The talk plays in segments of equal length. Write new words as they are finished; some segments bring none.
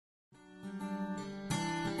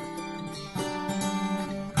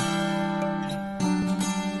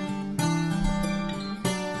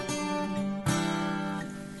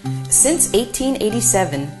Since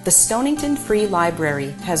 1887, the Stonington Free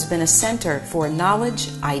Library has been a center for knowledge,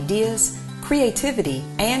 ideas, creativity,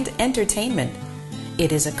 and entertainment.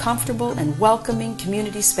 It is a comfortable and welcoming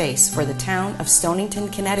community space for the town of Stonington,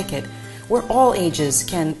 Connecticut, where all ages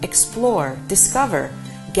can explore, discover,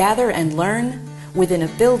 gather, and learn within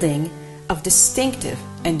a building of distinctive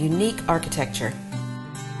and unique architecture.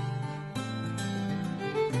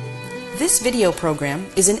 This video program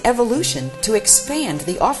is an evolution to expand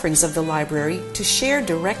the offerings of the library to share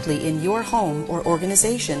directly in your home or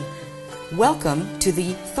organization. Welcome to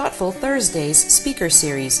the Thoughtful Thursdays speaker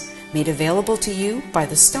series, made available to you by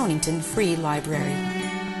the Stonington Free Library.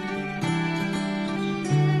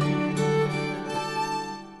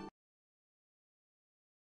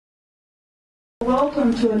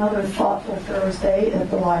 Welcome to another Thoughtful Thursday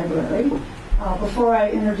at the library. Before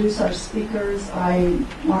I introduce our speakers, I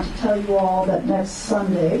want to tell you all that next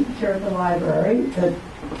Sunday here at the library at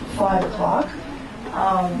 5 o'clock,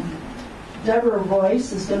 Deborah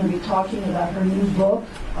Royce is going to be talking about her new book,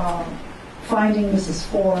 Finding Mrs.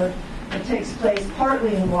 Ford. It takes place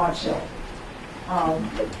partly in Watch Hill.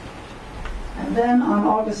 And then on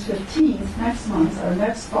August 15th, next month, our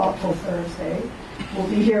next Thoughtful Thursday, will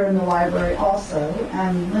be here in the library also,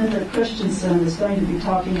 and Linda Christensen is going to be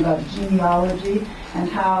talking about genealogy and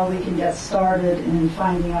how we can get started in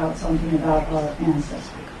finding out something about our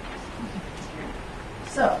ancestry.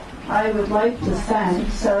 So, I would like to thank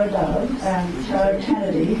Sarah Dove and Tara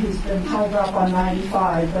Kennedy, who's been held up on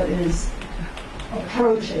 95 but is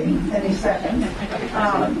approaching any second,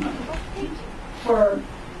 for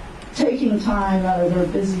taking time out of their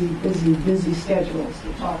busy schedules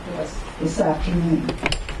to talk to us this afternoon.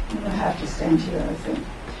 I'm going to have to stand here, I think.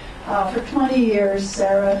 For 20 years,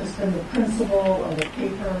 Sarah has been the principal of a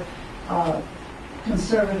paper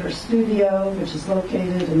conservator studio, which is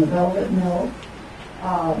located in the Velvet Mill.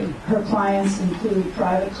 Her clients include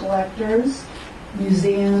private collectors,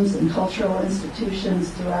 museums, and cultural institutions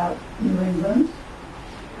throughout New England.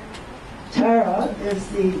 Tara is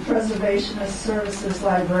the Preservationist Services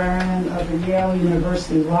Librarian of the Yale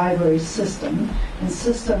University Library System, and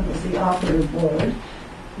system is the operative word,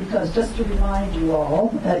 because just to remind you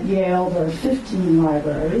all, at Yale there are 15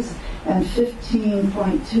 libraries and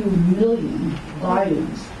 15.2 million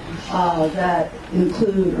volumes that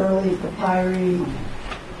include early papyri,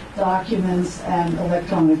 documents, and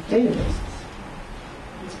electronic databases.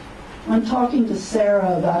 When talking to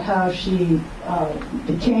Sarah about how she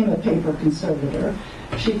became a paper conservator,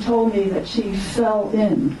 she told me that she fell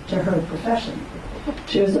into her profession.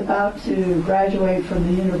 She was about to graduate from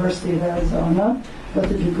the University of Arizona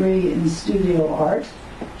with a degree in studio art.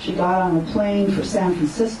 She got on a plane for San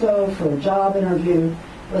Francisco for a job interview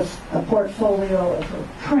with a portfolio of her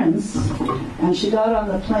prints, and she got on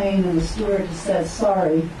the plane and the stewardess said,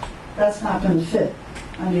 "Sorry, that's not going to fit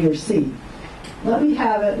under your seat. Let me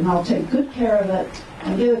have it and I'll take good care of it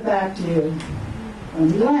and give it back to you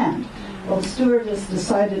when we land." Well, the stewardess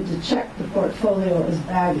decided to check the portfolio as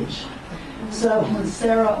baggage. So when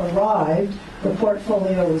Sarah arrived, the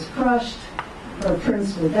portfolio was crushed, her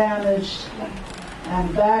prints were damaged,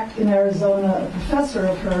 and back in Arizona, a professor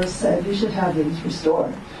of hers said, "You should have these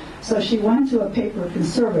restored." So she went to a paper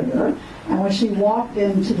conservator, and when she walked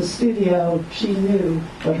into the studio, she knew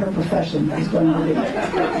what her profession was going to be.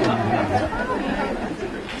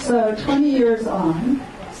 So 20 years on,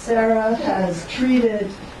 Sarah has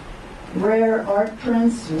treated rare art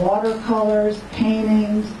prints, watercolors,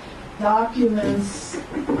 paintings, documents,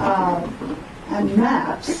 and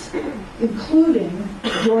maps, including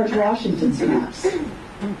George Washington's maps.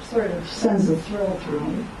 Sort of sends a thrill through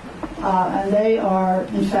me. And they are,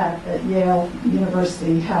 in fact, at Yale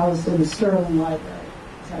University, housed in the Sterling Library.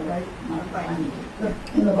 Is that right?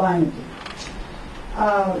 In the Binding.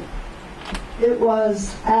 It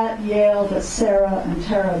was at Yale that Sarah and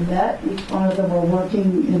Tara met. Each one of them were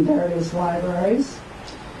working in various libraries.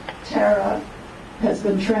 Tara has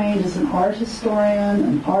been trained as an art historian,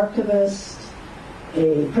 an archivist,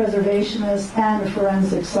 a preservationist, and a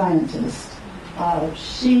forensic scientist.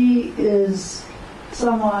 She is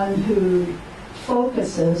someone who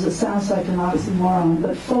focuses, it sounds like an oxymoron,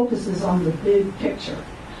 but focuses on the big picture.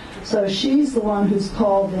 So she's the one who's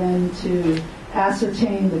called in to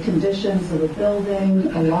ascertain the conditions of a building,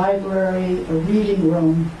 a library, a reading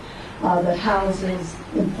room that houses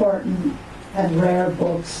important and rare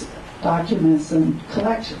books, documents, and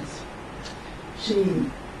collections. She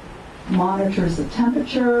monitors the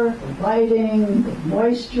temperature, the lighting, the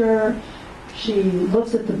moisture. She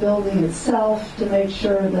looks at the building itself to make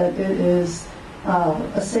sure that it is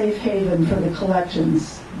a safe haven for the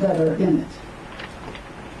collections that are in it.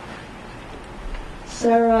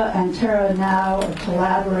 Sarah and Tara now are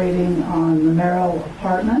collaborating on the Merrill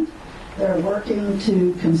apartment. They're working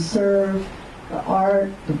to conserve the art,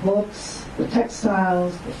 the books, the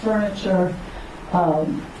textiles, the furniture of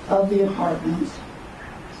the apartment,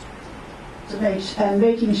 and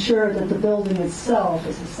making sure that the building itself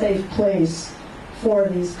is a safe place for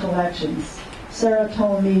these collections. Sarah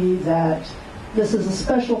told me that this is a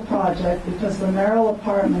special project because the Merrill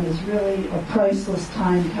apartment is really a priceless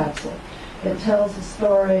time capsule. It tells the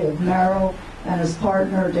story of Merrill and his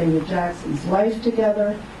partner David Jackson's life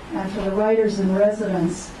together, and for the writers in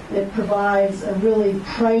residence, it provides a really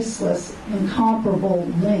priceless, incomparable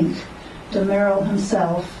link to Merrill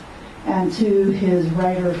himself and to his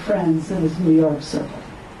writer friends in his New York circle.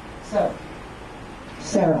 So,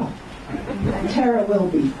 Sarah. And Tara will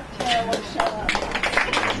be. Tara will show up.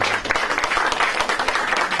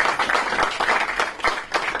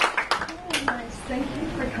 Oh, nice. Thank you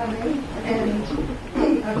for coming. And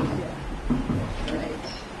right.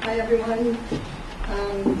 Hi, everyone.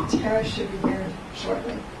 Tara should be here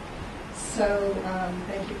shortly. So,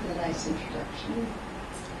 thank you for the nice introduction.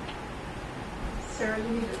 Sarah, you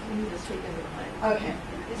need to speak into the mic. Okay.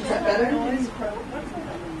 Is that better?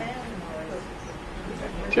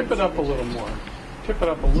 Tip it up a little more. Tip it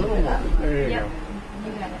up a little more. There you go.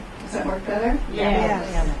 You got it. Does that work better? Yeah.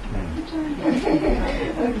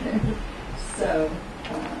 Okay. So,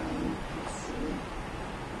 let's see.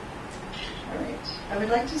 All right. I would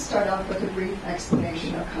like to start off with a brief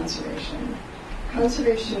explanation of conservation.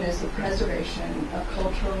 Conservation is the preservation of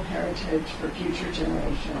cultural heritage for future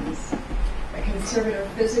generations. A conservator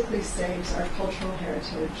physically saves our cultural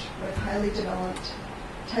heritage with highly developed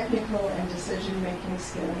technical and decision-making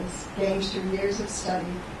skills gained through years of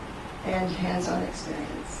study and hands-on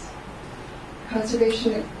experience.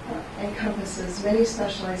 Conservation encompasses many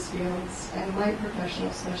specialized fields, and my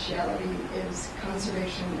professional specialty is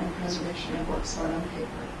conservation and preservation of works of art on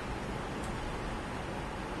paper.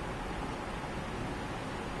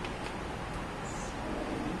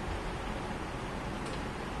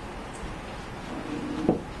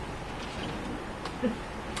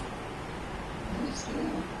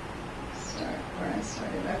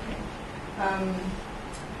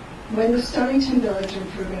 When the Stonington Village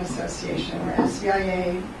Improvement Association, or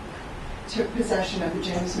SVIA, took possession of the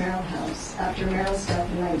James Merrill house after Merrill's death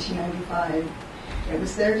in 1995, it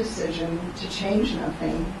was their decision to change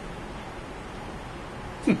nothing,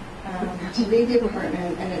 to leave the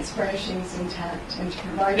apartment and its furnishings intact, and to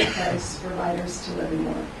provide a place for writers to live and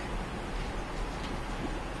work.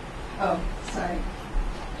 Oh, sorry.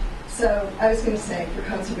 So I was going to say, for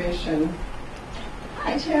conservation.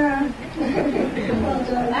 Hi, Tara. Well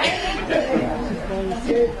done. I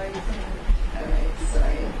All right,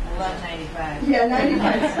 sorry. love 95. Yeah,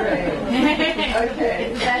 95 is great.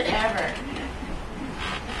 Okay. Best ever.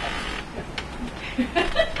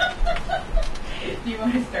 Do you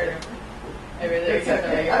want to start over? It's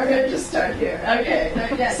okay. I'm going to just start here.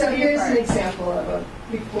 Okay. So here's an example of a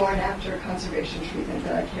before and after conservation treatment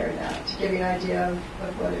that I carried out to give you an idea of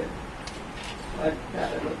what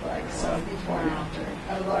that would look like. So before and after,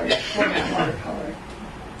 a large format watercolor.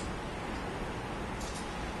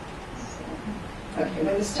 Okay,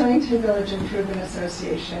 when the Stonington Village Improvement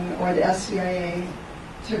Association, or the SVIA,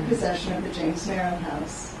 took possession of the James Merrill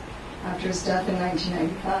house after his death in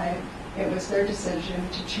 1995, it was their decision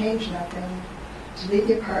to change nothing, to leave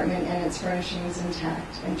the apartment and its furnishings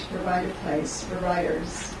intact, and to provide a place for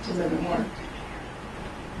writers to live and work.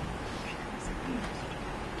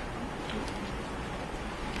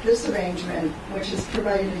 This arrangement, which has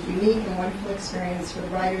provided a unique and wonderful experience for the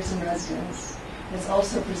writers and residents, has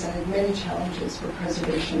also presented many challenges for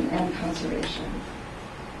preservation and conservation.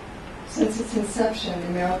 Since its inception, the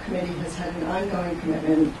Merrill Committee has had an ongoing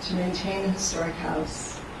commitment to maintain the historic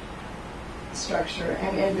house structure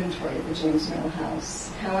and inventory of the James Merrill house.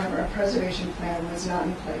 However, a preservation plan was not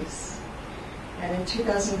in place. And in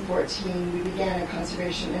 2014, we began a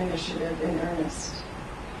conservation initiative in earnest.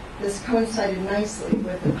 This coincided nicely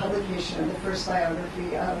with the publication of the first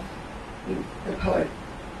biography of the poet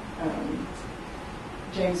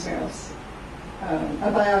James Merrill's,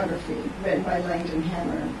 a biography written by Langdon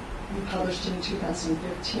Hammer and published in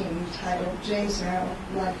 2015 titled James Merrill,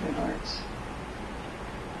 Life and Art.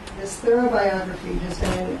 This thorough biography has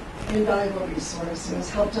been an invaluable resource and has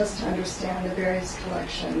helped us to understand the various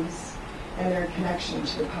collections and their connection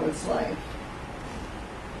to the poet's life.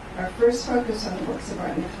 Our first focus on the works of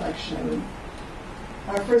art in the collection.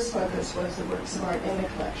 Our first focus was the works of art in the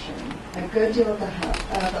collection. A good deal of the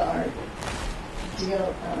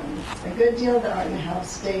art in the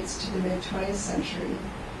house dates to the mid-20th century,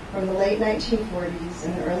 from the late 1940s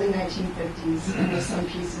and the early 1950s, and with some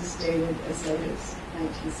pieces dated as late as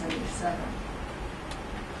 1977.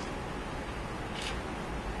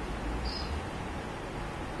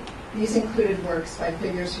 These included works by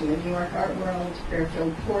figures from the New York art world: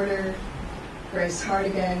 Fairfield Porter, Grace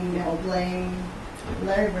Hardigan, Mel Blaine,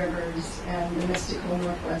 Larry Rivers, and the mystical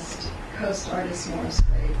Northwest Coast artist Morris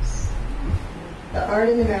Graves. The art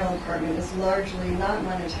in the Merrill apartment is largely not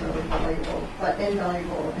monetarily valuable, but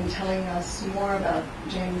invaluable in telling us more about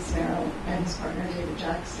James Merrill and his partner David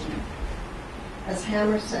Jackson. As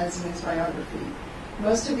Hammer says in his biography,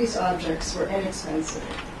 most of these objects were inexpensive.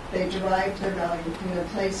 They derived their value from their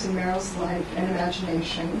place in Merrill's life and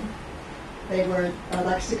imagination. They were a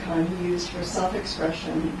lexicon he used for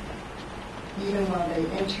self-expression, even while they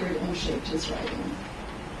entered and shaped his writing.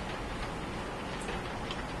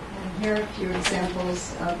 And here are a few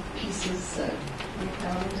examples of pieces that we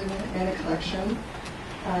found in a collection.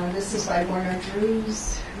 This is by Warner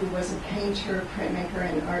Drews, who was a painter, printmaker,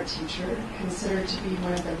 and art teacher, considered to be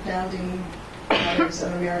one of the founding fathers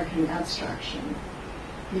of American abstraction.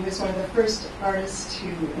 He was one of the first artists to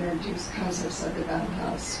introduce concepts of the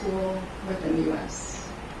Bauhaus school within the U.S.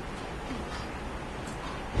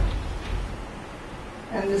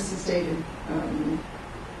 And this is dated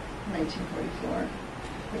 1944.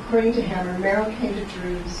 According to Hammer, Merrill came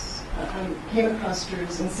across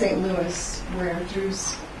Drews in St. Louis, where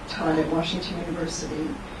Drews taught at Washington University,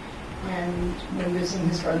 and when visiting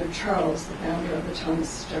his brother Charles, the founder of the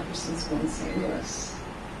Thomas Jefferson School in St. Louis.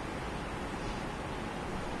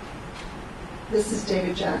 This is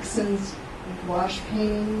David Jackson's wash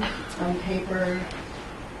painting on paper,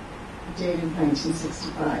 dated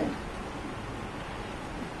 1965.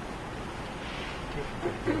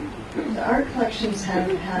 The art collections have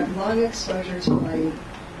had long exposure to light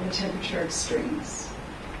and temperature extremes.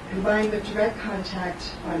 Combined with direct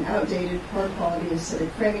contact on outdated, poor quality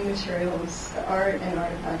acidic framing materials, the art and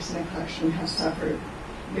artifacts in the collection have suffered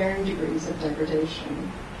varying degrees of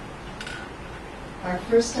degradation. Our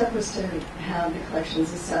first step was to have the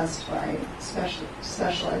collections assessed by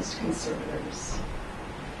specialized conservators.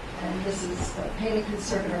 And this is the painting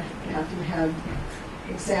conservator Kathy had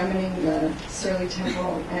examining the Surly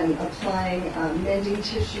Temple and applying mending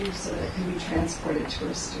tissue so that it can be transported to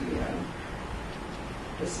her studio.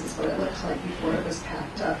 This is what it looked like before it was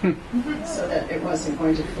packed up, so that it wasn't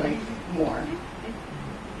going to flake more.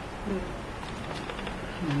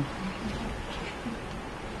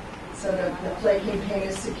 So the flaking paint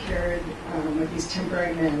is secured with these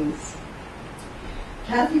temporary mends.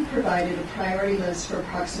 Kathy provided a priority list for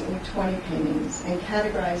approximately 20 paintings and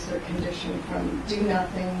categorized their condition from do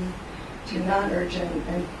nothing to non-urgent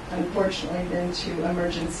and unfortunately then to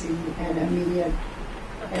emergency and immediate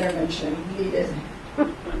intervention needed.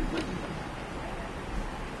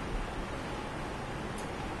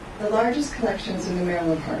 The largest collections in the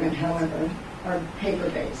Merrill apartment, however, are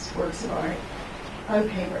paper-based works of art on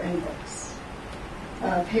paper and books.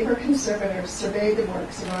 Paper conservators surveyed the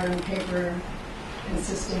works of art on paper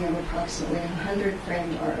consisting of approximately 100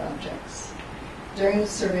 framed art objects. During the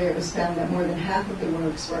survey, it was found that more than half of the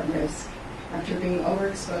works were at risk after being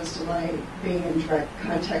overexposed to light, being in direct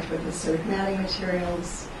contact with acidic matting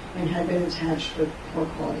materials, and had been attached with poor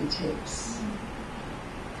quality tapes.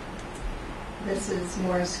 This is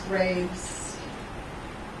Morris Graves.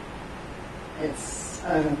 It's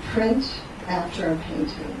a print after a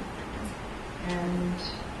painting. And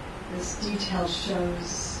this detail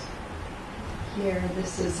shows here,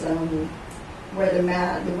 this is where the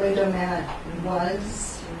window mat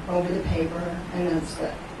was over the paper, and that's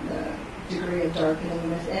the degree of darkening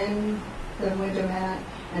within the window mat,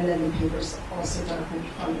 and then the paper's also darkened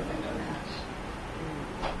from the window mat.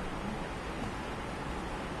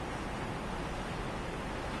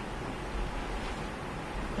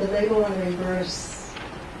 The label on the reverse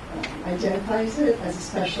identifies it as a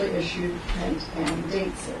specially issued print and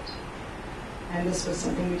dates it. And this was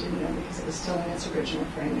something we didn't know because it was still in its original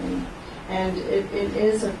framing. And it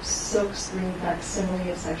is a silkscreen facsimile.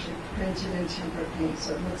 It's actually printed in temper paint,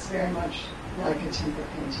 so it looks very much like a temper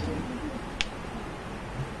painting.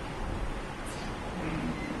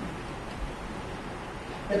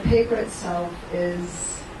 The paper itself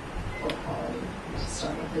is poor quality to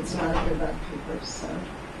start with. It's not a good red paper, so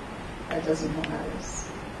that doesn't help matters.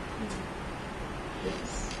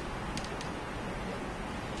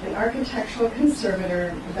 An architectural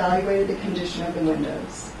conservator evaluated the condition of the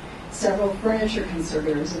windows. Several furniture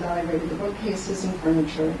conservators evaluated the bookcases and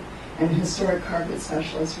furniture, and historic carpet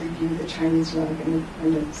specialists reviewed the Chinese rug in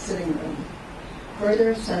the sitting room. Further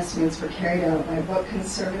assessments were carried out by a book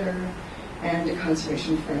conservator and a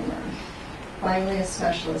conservation framer. Finally, a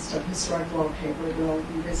specialist of historic wallpaper will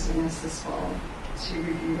be visiting us this fall to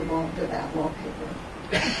review that wallpaper.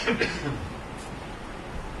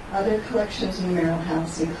 Other collections in the Merrill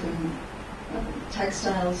House include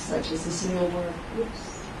textiles such as this needlework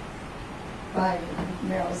by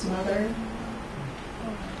Merrill's mother,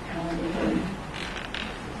 Helen.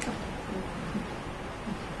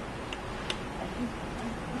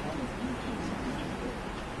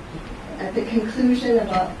 At the conclusion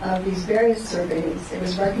of these various surveys, it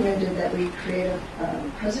was recommended that we create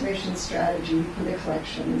a preservation strategy for the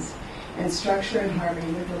collections and structure in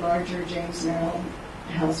harmony with the larger James Merrill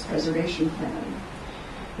House Preservation Plan.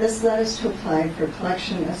 This led us to apply for a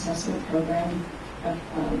Collection Assessment Program,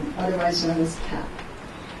 otherwise known as CAP.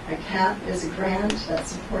 A CAP is a grant that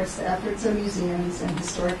supports the efforts of museums and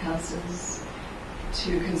historic houses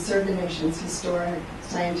to conserve the nation's historic,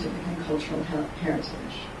 scientific, and cultural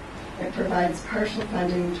heritage. It provides partial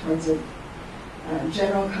funding towards a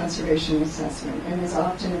general conservation assessment and is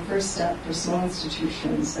often a first step for small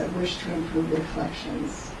institutions that wish to improve their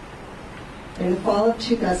collections. In the fall of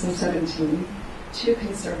 2017, 2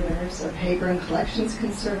 conservators, a paper and collections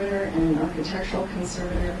conservator and an architectural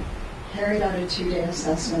conservator, carried out a 2-day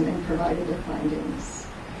assessment and provided their findings.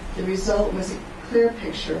 The result was a clear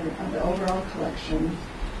picture of the overall collection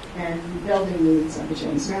and building needs of the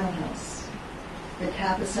James Merrill House. The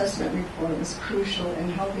CAP assessment report was crucial in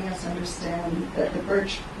helping us understand that the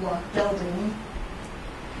birch block building,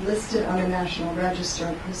 listed on the National Register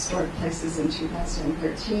of Historic Places in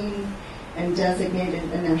 2013 and designated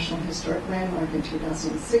a National Historic Landmark in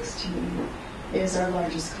 2016, is our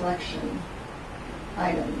largest collection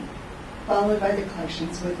item, followed by the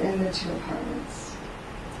collections within the 2 apartments.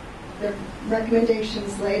 The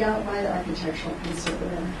recommendations laid out by the architectural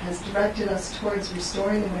conservator has directed us towards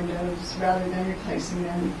restoring the windows rather than replacing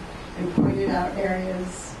them and pointed out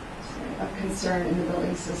areas of concern in the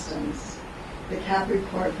building systems. The CAP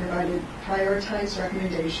report provided prioritized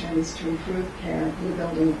recommendations to improve care for the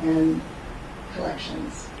building and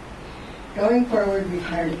collections. Going forward, we've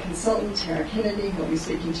hired a consultant, Tara Kennedy, who will be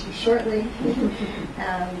speaking to you shortly,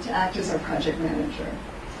 to act as our project manager.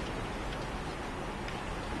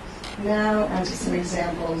 Now, onto some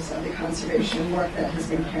examples of the conservation work that has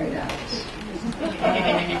been carried out.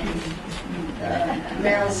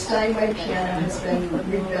 Merrill's Steinway piano has been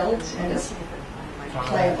rebuilt and is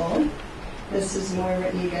playable. This is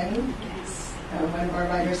Moira Egan, one of our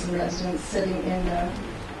writers in residence, sitting in the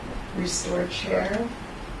restored chair.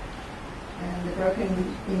 And the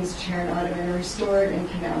broken beams chair and ottoman are restored and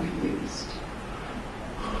can now be used.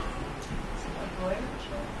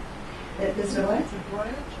 It is a what?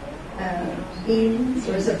 Eames,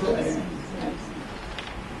 or is it broiler?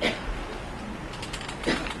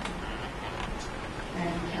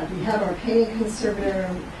 And we have our painting conservator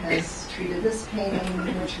has treated this painting,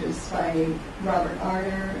 which was by Robert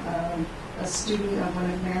Arner, a student of one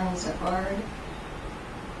of Merrill's at Bard.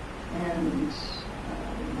 And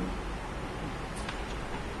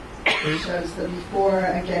it shows the before,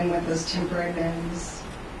 again, with those temporary mends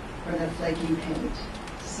for the flaking paint.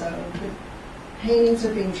 So the paintings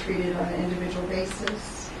are being treated on an individual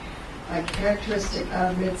basis. A characteristic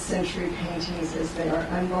of mid-century paintings is they are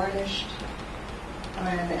unvarnished.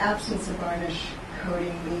 And the absence of varnish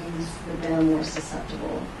coating means that they are more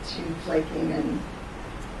susceptible to flaking and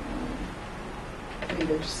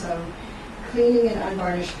cleavage. So cleaning an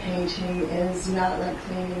unvarnished painting is not like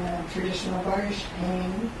cleaning a traditional varnished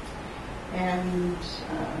painting. And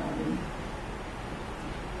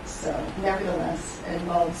so, nevertheless, it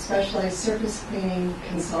involves specialized surface cleaning,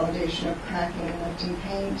 consolidation of cracking and lifting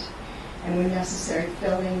paint, and when necessary,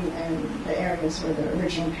 filling in the areas where the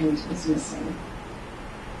original paint is missing.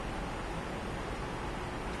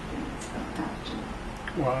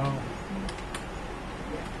 Wow.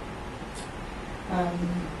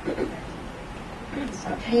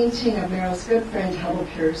 A painting of Merrill's good friend Hubble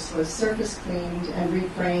Pierce was surface cleaned and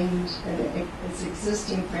reframed in its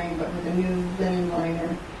existing frame, but with a new linen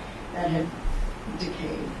liner that had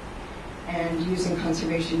decayed, and using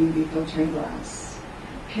conservation UV filtering glass.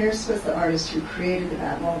 Pierce was the artist who created the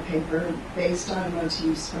bat wallpaper based on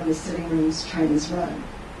motifs from the sitting room's Chinese rug.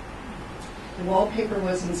 The wallpaper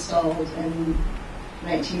was installed in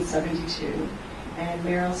 1972, and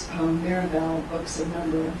Merrill's poem Mirabelle, Books of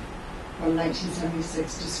Number, from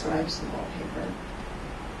 1976 describes the wallpaper.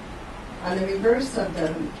 On the reverse of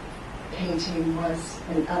the painting was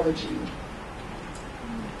an elegy,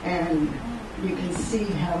 and you can see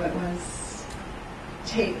how it was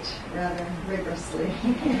taped rather rigorously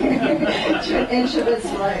to an inch of its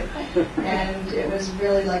life, and it was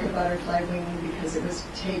really like a butterfly wing because it was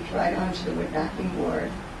taped right onto the wood backing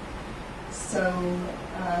board. So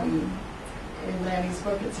in Lanny's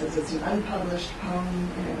book it says it's an unpublished poem,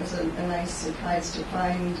 and it was a nice surprise to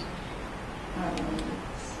find. So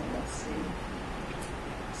let's see.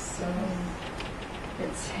 So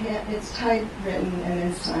it's typewritten and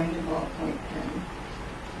then signed in ballpoint pen.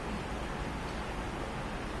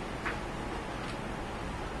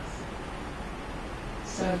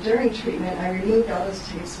 So during treatment, I removed all those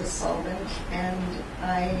tapes with solvent, and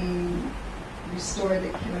I restored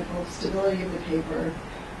the chemical stability of the paper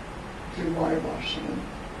through water washing.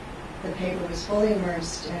 The paper was fully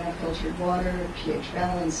immersed in a filtered water, pH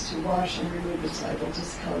balance, to wash and remove the soluble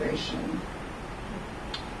discoloration.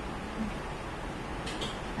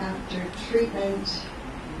 After treatment,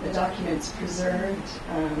 the document's preserved.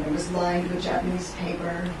 It was lined with Japanese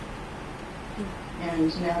paper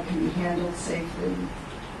and now can be handled safely.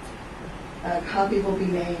 A copy will be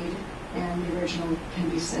made, and the original can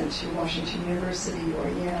be sent to Washington University or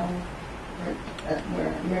Yale,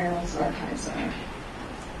 where Merrill's archives are.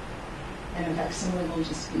 And a facsimile will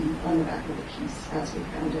just be on the back of the piece as we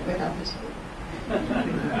found it, without the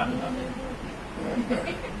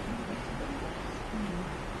tape.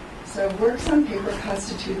 So works on paper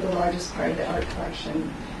constitute the largest part of the art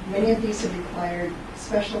collection. Many of these have required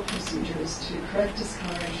special procedures to correct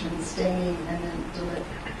discoloration, staining, and the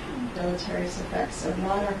deleterious effects of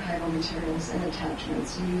non-archival materials and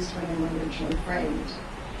attachments used when they were originally framed.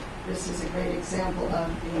 This is a great example of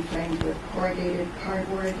being framed with corrugated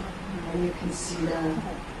cardboard, and you can see the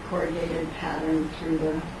corrugated pattern through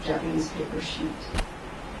the Japanese paper sheet.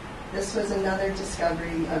 This was another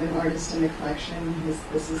discovery of an artist in the collection.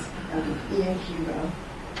 This is Ian Hugo.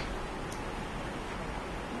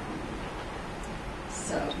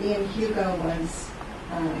 So Ian Hugo was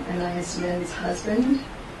Anais Min's husband,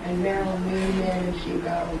 and Merrill knew Min and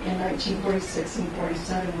Hugo in 1946 and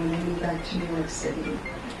 47 when they moved back to New York City.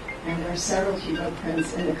 And there are several Hugo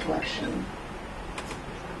prints in the collection.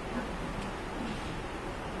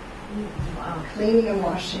 Wow. Cleaning and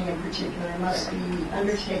washing in particular must be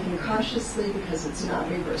undertaken cautiously because it's not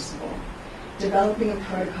reversible. Developing a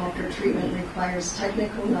protocol for treatment requires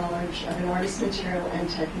technical knowledge of an artist's material and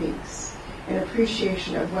techniques, an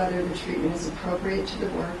appreciation of whether the treatment is appropriate to the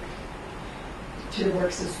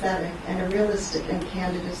work's aesthetic, and a realistic and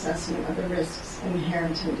candid assessment of the risks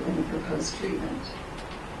inherent in the proposed treatment.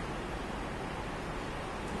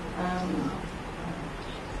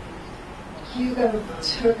 Hugo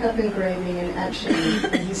took up engraving and etching,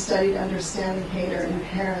 and he studied under Stanley Hayter in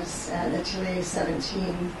Paris at Atelier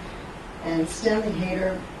 17. And Stanley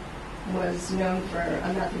Hayter was known for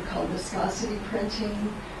a method called viscosity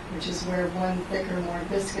printing, which is where one thicker, more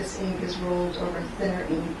viscous ink is rolled over thinner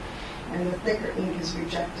ink, and the thicker ink is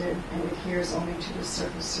rejected and adheres only to the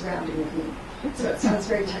surface surrounding the ink. So it sounds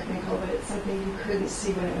very technical, but it's something you couldn't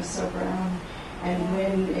see when it was so brown. And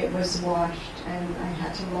when it was washed, and I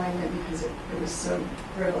had to line it because it was so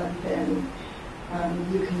brittle and thin,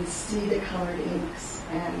 you can see the colored inks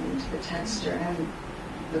and the texture and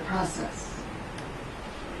the process.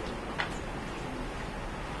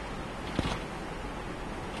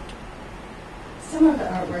 Some of the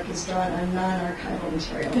artwork is drawn on non-archival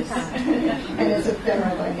materials and is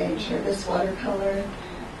ephemeral by nature. This watercolor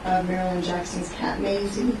of Marilyn Jackson's cat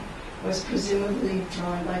Maisie was presumably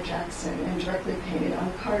drawn by Jackson and directly painted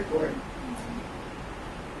on cardboard.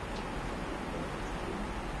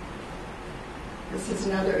 This is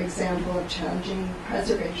another example of challenging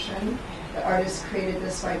preservation. The artist created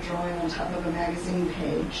this by drawing on top of a magazine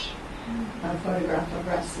page a photograph of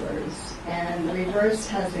wrestlers, and the reverse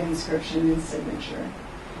has the inscription and signature.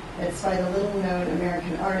 It's by the little-known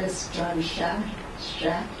American artist John Schacht,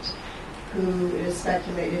 who it is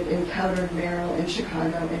speculated encountered Merrill in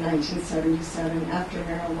Chicago in 1977 after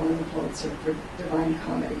Merrill won the Pulitzer for Divine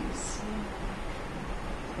Comedies.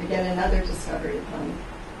 Again, another discovery upon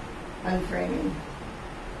unframing.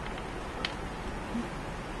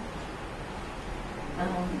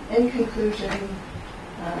 In conclusion,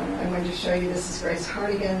 I'm going to show you, this is Grace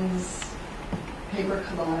Hardigan's paper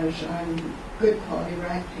collage on good quality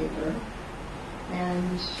rag paper.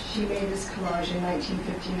 And she made this collage in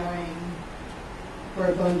 1959 for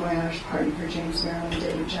a Bon Voyage party for James Merrill and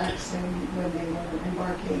David Jackson when they were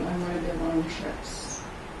embarking on one of their long trips.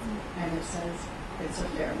 And it says, it's a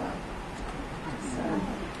farewell.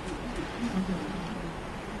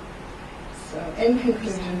 So in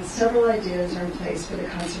conclusion, several ideas are in place for the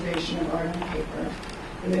conservation of art on paper.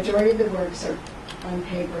 The majority of the works on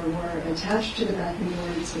paper were attached to the backing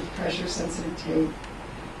boards with pressure-sensitive tape.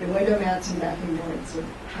 The window mats and backing boards are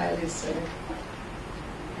highly acidic.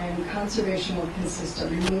 And conservation will consist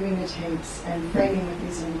of removing the tapes and framing with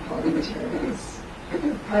these unquality materials.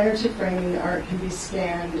 Prior to framing, the art can be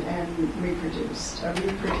scanned and reproduced. A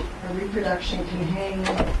reproduction can hang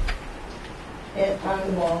it on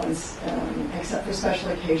the walls, except for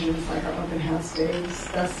special occasions like our open house days,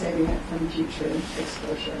 thus saving it from future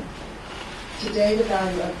exposure. Today, the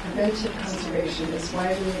value of preventive conservation is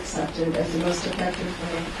widely accepted as the most effective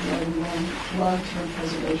way of promoting long-term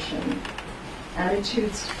preservation.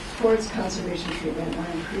 Attitudes towards conservation treatment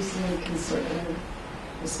are increasingly conservative,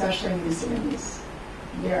 especially in museums.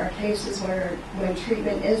 There are cases where, when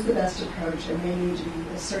treatment is the best approach, it may need to be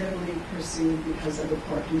assertively pursued because of the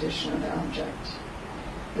poor condition of the object.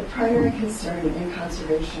 The primary concern in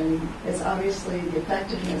conservation is obviously the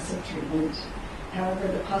effectiveness of treatment. However,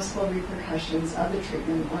 the possible repercussions of the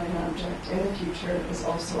treatment on an object in the future is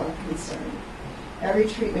also a concern. Every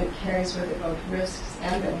treatment carries with it both risks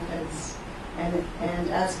and benefits, and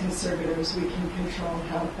as conservators, we can control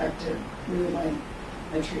how effective we would like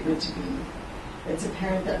a treatment to be. It's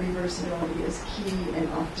apparent that reversibility is key, and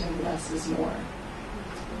often less is more.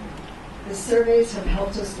 The surveys have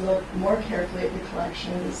helped us look more carefully at the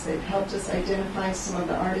collections. They've helped us identify some of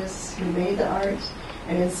the artists who made the art,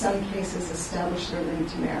 and in some cases establish their link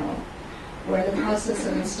to Merrill. We're in the process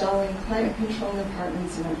of installing climate control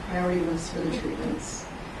apartments and a priority list for the treatments.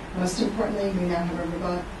 Most importantly, we now have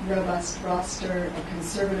a robust roster of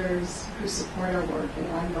conservators who support our work and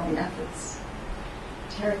ongoing efforts.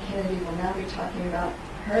 Tara Kennedy will now be talking about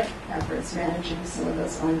her efforts managing some of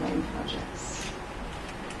those ongoing projects.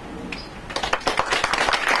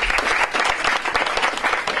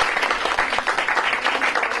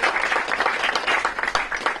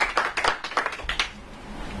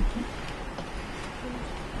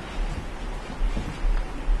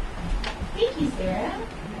 Thank you, Sarah.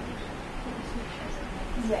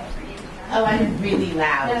 Oh, I'm really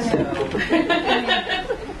loud, so.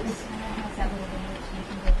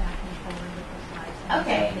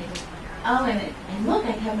 Okay. Oh, and look,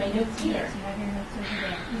 I have my notes here. Yes, you have your notes over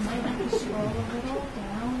there. You might want to scroll a little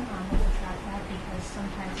down with the trackpad because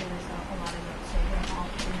sometimes there's a lot of notes, so you're all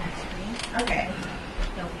to the next screen. Okay.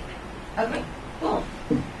 They'll be there. Okay, cool.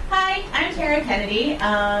 Hi, I'm Tara Kennedy,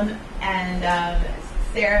 and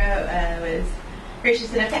Sarah was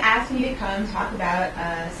gracious enough to ask me to come talk about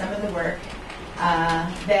some of the work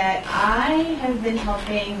that I have been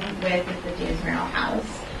helping with the James Merrill House.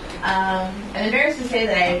 I'm embarrassed to say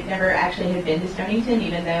that I never actually had been to Stonington,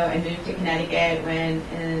 even though I moved to Connecticut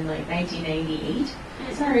in like 1998.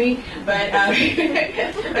 Sorry, but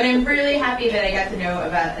but I'm really happy that I got to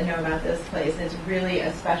know about this place. It's really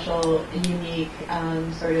a special, unique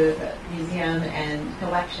sort of museum and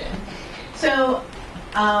collection. So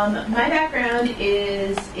my background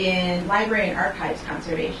is in library and archives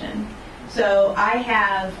conservation. So I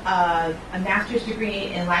have a master's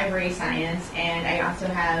degree in library science, and I also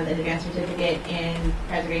have an advanced certificate in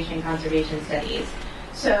preservation and conservation studies.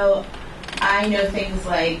 So I know things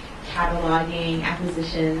like cataloging,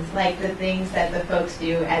 acquisitions, like the things that the folks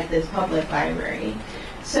do at this public library.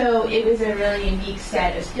 So it was a really unique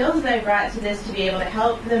set of skills that I brought to this to be able to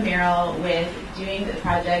help the Merrill with doing the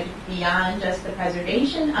project beyond just the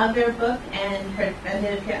preservation of their book and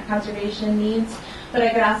preventive conservation needs, but I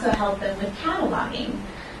could also help them with cataloging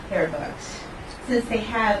their books. Since they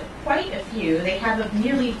have quite a few, they have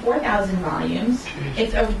nearly 4,000 volumes.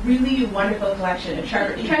 It's a really wonderful collection, a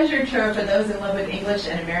treasure trove for those in love with English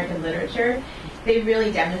and American literature. They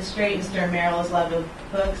really demonstrate Mr. Merrill's love of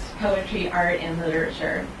books, poetry, art, and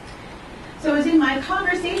literature. So it was in my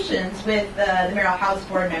conversations with the Merrill House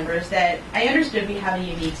board members that I understood we have a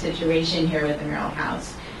unique situation here with the Merrill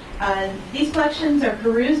House. These collections are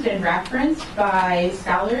perused and referenced by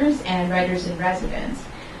scholars and writers in residence.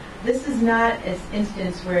 This is not an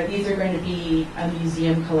instance where these are going to be a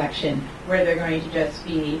museum collection, where they're going to just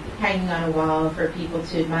be hanging on a wall for people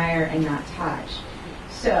to admire and not touch.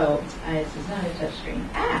 So, this is not a touch screen.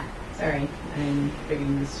 Sorry, I'm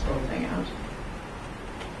figuring this scroll thing out.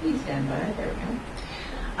 Please stand by, there we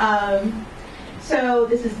go. So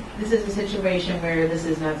this is a situation where this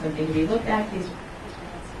is not something to be looked at.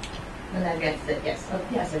 When that gets it, yes. Oh,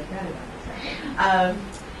 yes, I forgot about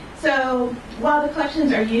this. So while the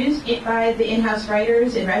collections are used by the in-house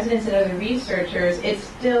writers and residents and other researchers, it's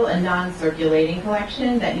still a non-circulating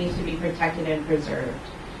collection that needs to be protected and preserved.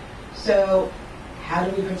 So how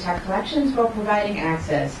do we protect collections while providing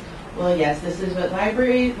access? Well, yes, this is what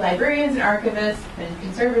librarians and archivists and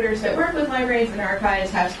conservators that work with libraries and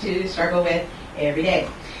archives have to struggle with every day.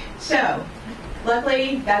 So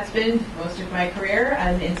luckily, that's been most of my career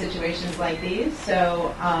in situations like these.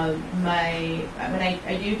 So when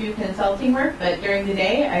I do consulting work, but during the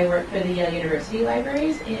day I work for the Yale University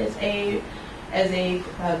Libraries as a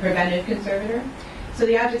preventive conservator. So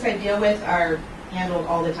the objects I deal with are handled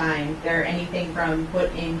all the time. They're anything from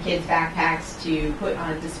put in kids' backpacks to put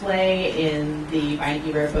on display in the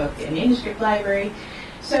Beinecke Rare Book and Manuscript Library.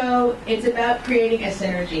 So it's about creating a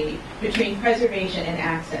synergy between preservation and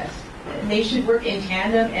access. They should work in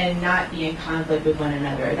tandem and not be in conflict with one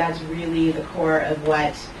another. That's really the core of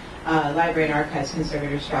what Library and Archives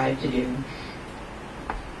conservators strive to do.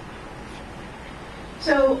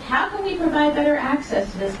 So how can we provide better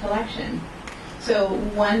access to this collection? So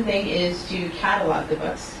one thing is to catalog the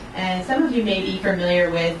books. And some of you may be familiar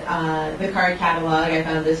with the card catalog. I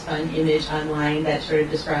found this fun image online that sort of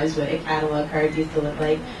describes what a catalog card used to look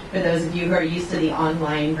like for those of you who are used to the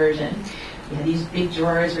online version. You had these big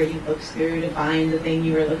drawers where you looked through to find the thing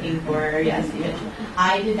you were looking for. Yes, even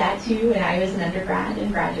I did that too when I was an undergrad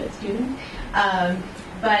and graduate student.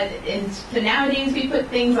 So nowadays we put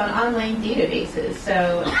things on online databases.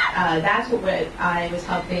 So that's what I was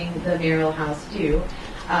helping the Merrill House do,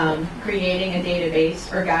 creating a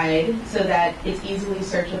database or guide so that it's easily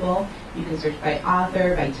searchable. You can search by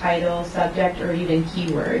author, by title, subject, or even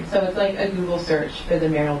keyword. So it's like a Google search for the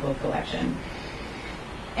Merrill book collection.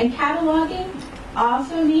 And cataloging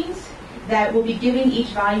also means that we'll be giving each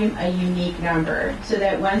volume a unique number so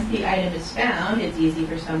that once the item is found, it's easy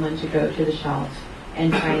for someone to go to the shelf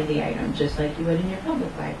and find the item, just like you would in your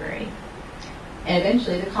public library. And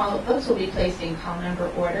eventually the books will be placed in call number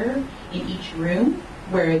order in each room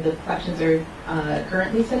where the collections are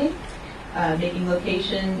currently sitting, making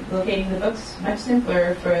locating the books much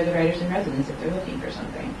simpler for the writers in residence if they're looking for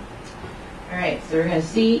something. All right, so we're going to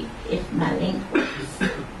see if my link works.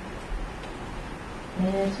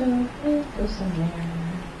 Let's hope it goes somewhere.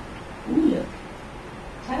 Ooh, look.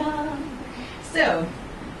 Ta-da! So,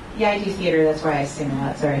 yeah, I do theater, that's why I sing a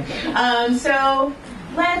lot, sorry. So,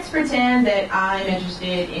 let's pretend that I'm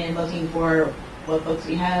interested in looking for what books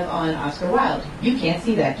we have on Oscar Wilde. You can't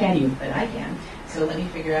see that, can you? But I can. So let me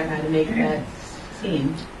figure out how to make that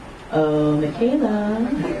scene. Oh, Michaela.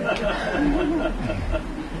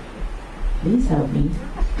 Please help me.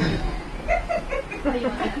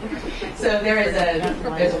 So there's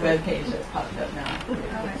a web page that's popped up now.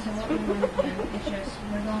 Okay, so what we want to do is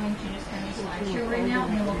we're going to just end the slideshow right now,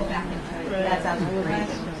 and then we'll go back into it. That sounds great.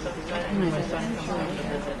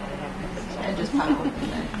 And just pop open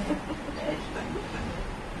that.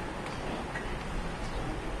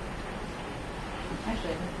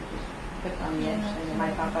 Actually, click on the edge and it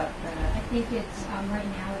might pop up. I think it's, right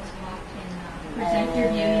now it's locked in present your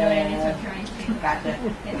view, you know what I mean? So I'm trying to Gotcha.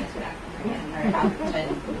 get this back. All right,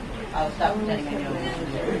 I'll stop pretending I know.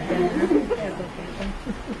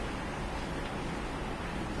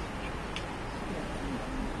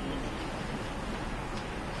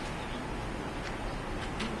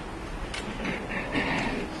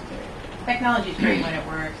 Technology is great when it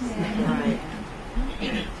works. Right.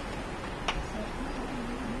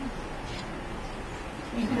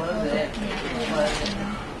 You close it. Close it.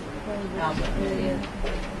 Now put it in.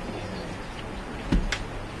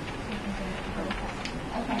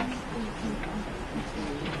 Okay.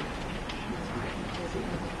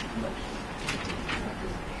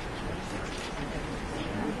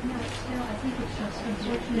 Still, I think it's just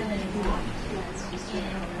unfortunate that it's locked in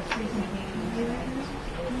the presentation here.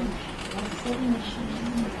 Holding machine.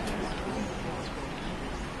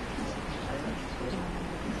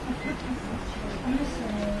 I'm just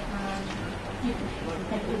saying,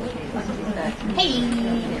 hey!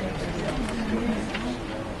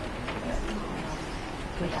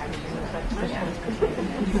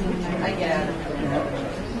 I get out of it.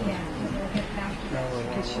 Yeah, we'll get back to that.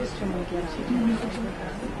 Because she's trying to get out.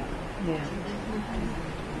 Yeah.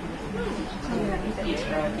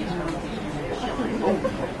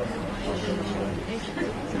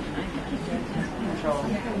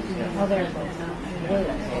 Oh, there it goes.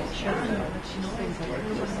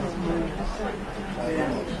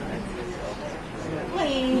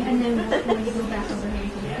 Hey, and then when you go back over here, you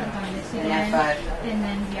can click on this again, and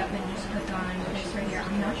then yep, and just click on this right here.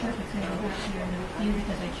 I'm not sure if it's going to go back to your new view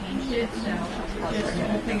because I changed it, so just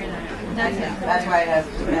we'll figure that out. That's it. That's why I have.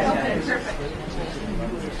 Okay, perfect.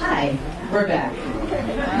 Hi, we're back.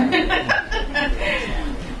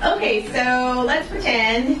 Okay, so let's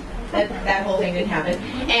pretend that whole thing didn't happen.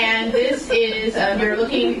 And this is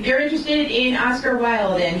you're interested in Oscar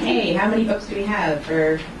Wilde, and hey, how many books do we have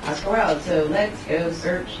for Oscar Wilde? So let's go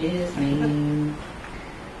search his name.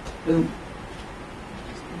 Boom.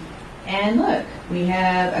 And look, we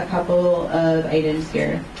have a couple of items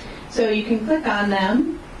here. So you can click on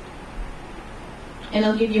them, and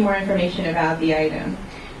it'll give you more information about the item.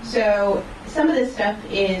 So some of this stuff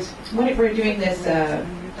is, when we're doing this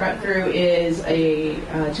through is a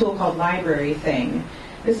tool called Library Thing.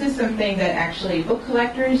 This is something that actually book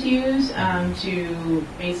collectors use to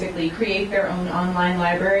basically create their own online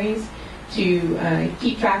libraries, to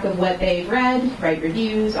keep track of what they've read, write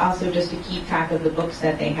reviews, also just to keep track of the books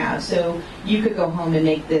that they have. So you could go home and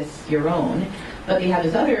make this your own. But they have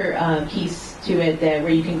this other piece to it that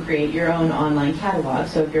where you can create your own online catalog.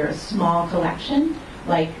 So if you're a small collection,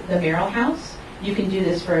 like the Merrill House, you can do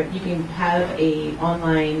this you can have a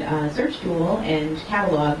online search tool and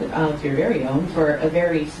catalog of your very own for a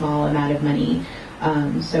very small amount of money.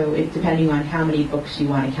 So it's depending on how many books you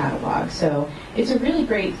want to catalog. So it's a really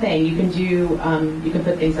great thing. You can do, you can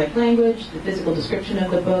put things like language, the physical description of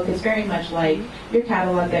the book. It's very much like your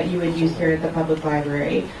catalog that you would use here at the public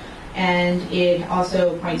library. And it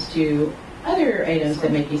also points to other items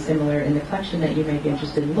that might be similar in the collection that you might be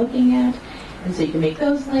interested in looking at. And so you can make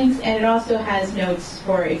those links. And it also has notes.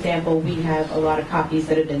 For example, we have a lot of copies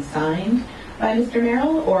that have been signed by Mr.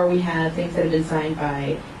 Merrill, or we have things that have been signed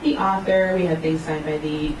by the author. We have things signed by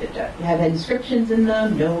have inscriptions in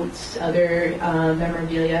them, notes, other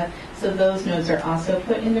memorabilia. So those notes are also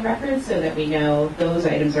put in the record so that we know those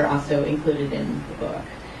items are also included in the book.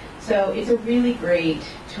 So it's a really great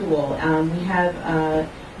tool. We have a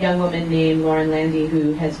young woman named Lauren Landy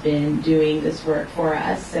who has been doing this work for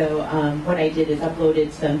us. So what I did is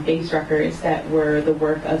uploaded some base records that were the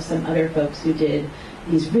work of some other folks who did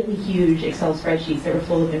these really huge Excel spreadsheets that were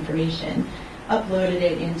full of information, uploaded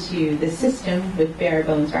it into the system with bare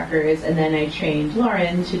bones records, and then I trained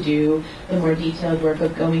Lauren to do the more detailed work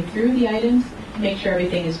of going through the items, make sure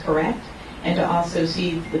everything is correct, and to also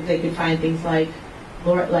see if they could find things like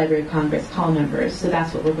Library of Congress call numbers. So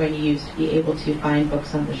that's what we're going to use to be able to find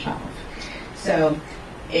books on the shelf. So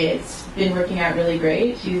it's been working out really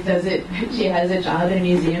great. She has a job in a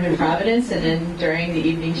museum in Providence, and then during the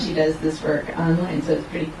evening she does this work online, so it's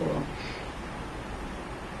pretty cool.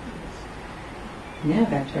 Now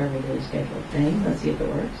back to our regularly scheduled thing. Let's see if it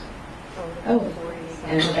works. Oh,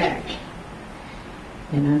 and we're back.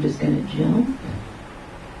 And I'm just going to jump.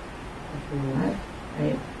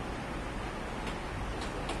 Right.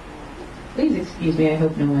 Please excuse me, I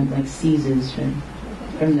hope no one seizes from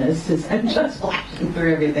this, as I'm just flashing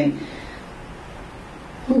through everything.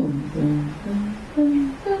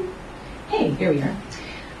 Hey, here we are.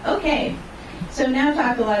 Okay, so now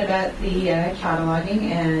talk a lot about the cataloging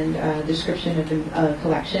and description of the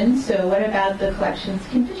collection. So what about the collection's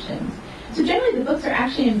conditions? So generally the books are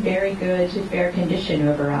actually in very good to fair condition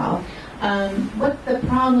overall. What the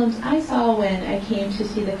problems I saw when I came to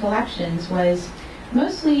see the collections was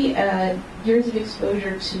mostly years of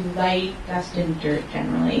exposure to light, dust, and dirt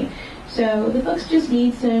generally. So the books just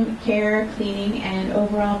need some care, cleaning, and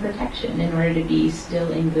overall protection in order to be still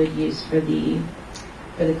in good use for the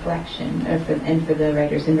collection and for the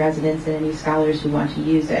writers in residence and any scholars who want to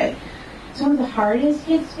use it. So one of the hardest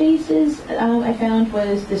hit spaces I found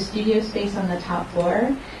was the studio space on the top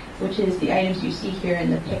floor, which is the items you see here in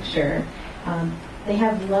the picture. They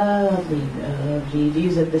have lovely, lovely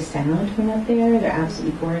views of the sound from up there. They're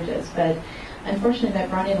absolutely gorgeous. But unfortunately,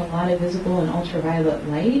 that brought in a lot of visible and ultraviolet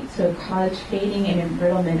light, so it caused fading and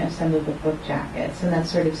embrittlement of some of the book jackets. And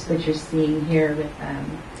that's sort of what you're seeing here with,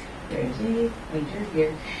 there's a pointer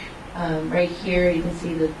here. Right here, you can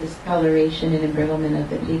see the discoloration and embrittlement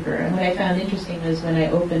of the paper. And what I found interesting was when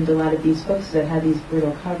I opened a lot of these books that had these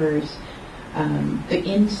brittle covers, the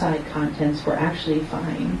inside contents were actually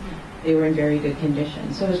fine. They were in very good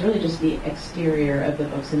condition. So it was really just the exterior of the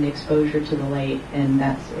books and the exposure to the light, and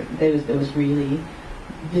that was really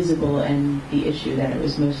visible and the issue that it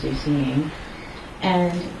was mostly seeing.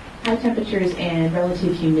 And high temperatures and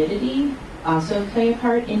relative humidity also play a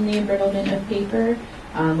part in the embrittlement of paper,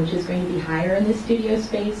 which is going to be higher in the studio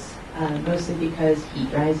space, mostly because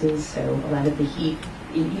heat rises. So a lot of the heat,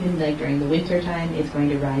 even during the winter time, it's going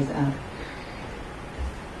to rise up.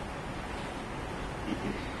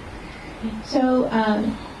 So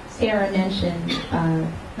Sarah mentioned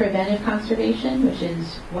preventive conservation, which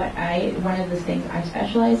is one of the things I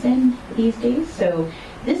specialize in these days. So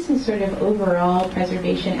this is sort of overall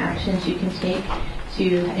preservation actions you can take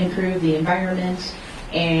to improve the environment,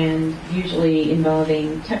 and usually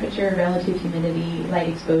involving temperature, relative humidity, light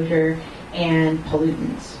exposure, and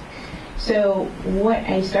pollutants. So what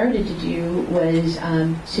I started to do was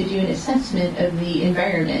to do an assessment of the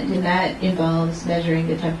environment, and that involves measuring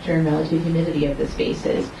the temperature and relative humidity of the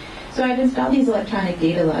spaces. So I've installed these electronic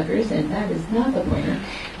data loggers, and that is not the pointer,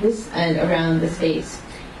 around the space.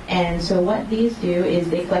 And so what these do is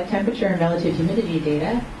they collect temperature and relative humidity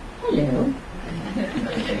data. Hello.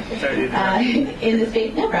 in the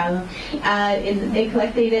space, no problem. They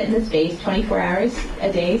collect data in the space 24 hours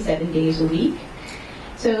a day, 7 days a week.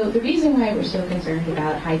 So the reason why we're so concerned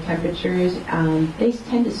about high temperatures, they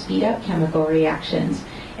tend to speed up chemical reactions.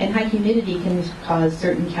 And high humidity can cause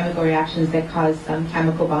certain chemical reactions that cause some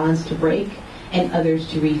chemical bonds to break and others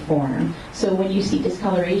to reform. So when you see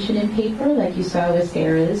discoloration in paper, like you saw with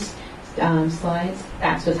Sarah's slides,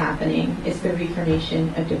 that's what's happening. It's the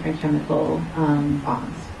reformation of different chemical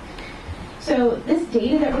bonds. So this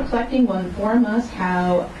data that we're collecting will inform us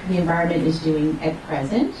how the environment is doing at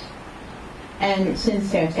present. And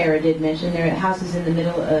since Sarah did mention, their house is in the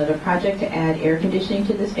middle of a project to add air conditioning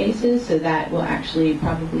to the spaces, so that will actually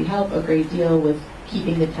probably help a great deal with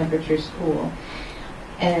keeping the temperatures cool.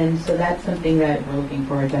 And so that's something that we're looking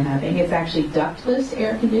forward to having. It's actually ductless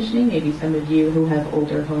air conditioning. Maybe some of you who have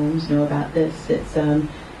older homes know about this. It's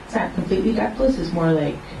not completely ductless. It's more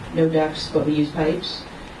like no ducts, but we use pipes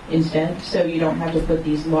instead. So you don't have to put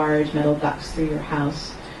these large metal ducts through your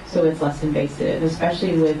house. So it's less invasive,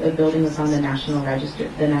 especially with a building that's on the National Register,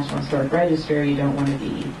 the National Historic Register. You don't want to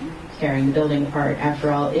be tearing the building apart.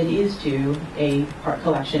 After all, it is too a part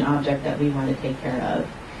collection object that we want to take care of.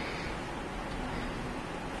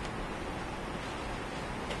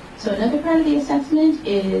 So another part of the assessment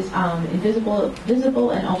is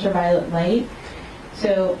visible and ultraviolet light.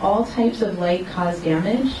 So all types of light cause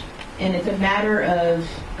damage, and it's a matter of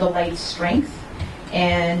the light strength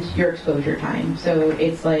and your exposure time. So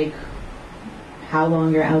it's like how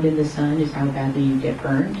long you're out in the sun is how badly you get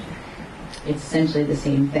burned. It's essentially the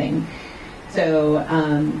same thing. So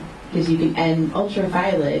because you can, and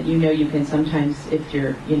ultraviolet, you can sometimes, if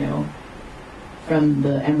you're, from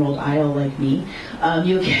the Emerald Isle like me,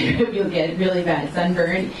 you'll get really bad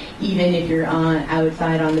sunburn, even if you're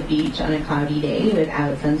outside on the beach on a cloudy day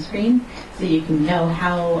without sunscreen. So you can know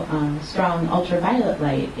how strong ultraviolet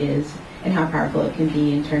light is and how powerful it can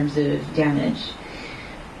be in terms of damage.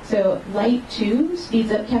 So light too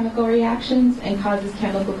speeds up chemical reactions and causes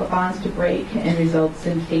chemical bonds to break and results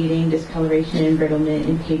in fading, discoloration, and embrittlement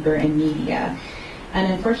in paper and media.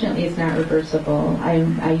 And unfortunately, it's not reversible. I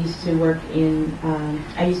used to work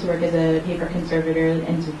as a paper conservator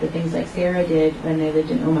and did the things like Sarah did when I lived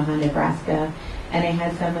in Omaha, Nebraska. And I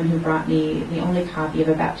had someone who brought me the only copy of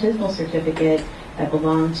a baptismal certificate that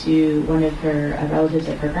belonged to one of her relatives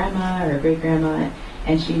of her grandma or her great grandma,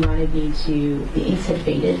 and she wanted me to. The inks had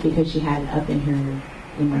faded because she had it up in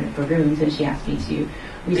one of her rooms, and she asked me to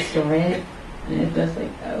restore it. And it was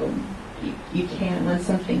like, oh, you can't. Once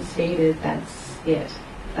something's faded, that's it.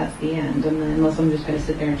 That's the end. And then unless I'm just going to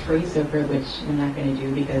sit there and trace over it, which I'm not going to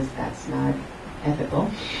do because that's not ethical.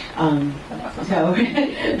 So not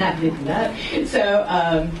going to do that. So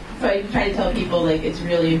I try to tell people it's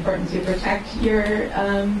really important to protect your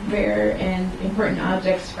rare and important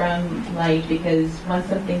objects from light, because once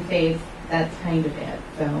something fades, that's kind of it.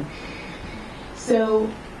 So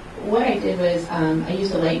what I did was I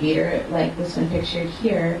used a light meter like this one pictured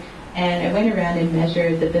here. And I went around and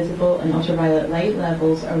measured the visible and ultraviolet light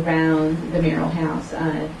levels around the Merrill house.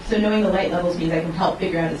 So knowing the light levels means I can help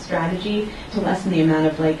figure out a strategy to lessen the amount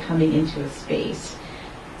of light coming into a space.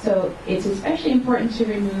 So it's especially important to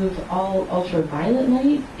remove all ultraviolet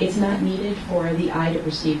light. It's not needed for the eye to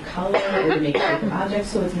perceive color or to make shape of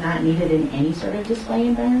objects, so it's not needed in any sort of display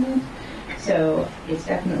environment. So it's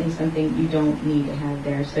definitely something you don't need to have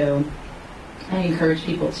there. So I encourage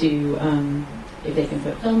people to if they can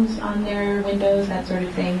put films on their windows, that sort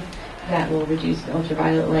of thing, that will reduce the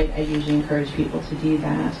ultraviolet light. I usually encourage people to do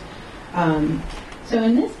that. So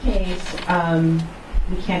in this case,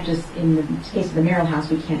 we can't just, in the case of the Merrill house,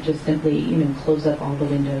 we can't just simply, close up all the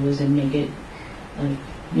windows and make it,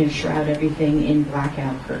 shroud everything in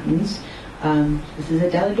blackout curtains. This is a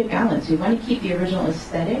delicate balance. We want to keep the original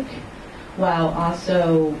aesthetic while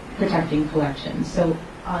also protecting collections. So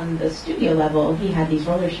on the studio level, he had these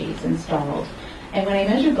roller shades installed. And when I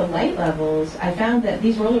measured the light levels, I found that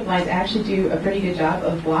these roller blinds actually do a pretty good job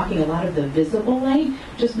of blocking a lot of the visible light,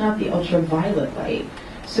 just not the ultraviolet light.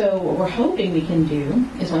 So what we're hoping we can do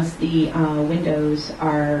is once the windows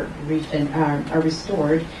are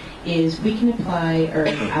restored, is we can apply, or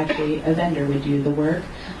actually a vendor would do the work,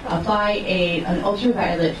 apply an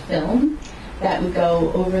ultraviolet film that would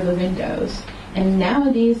go over the windows. And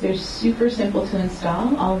nowadays, they're super simple to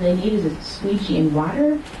install. All they need is a squeegee and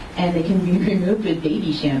water, and they can be removed with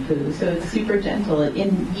baby shampoo. So it's super gentle.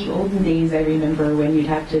 In the olden days, I remember when you'd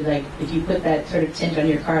have to, if you put that sort of tint on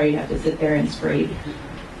your car, you'd have to sit there and scrape.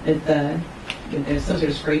 There's some sort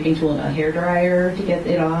of scraping tool and a hairdryer to get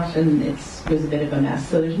it off, and it was a bit of a mess.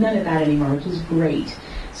 So there's none of that anymore, which is great.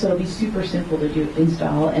 So it'll be super simple to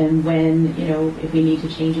install, and when, if we need to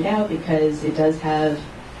change it out because it does have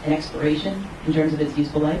an expiration in terms of its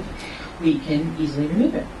useful life, we can easily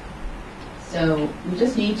remove it. So we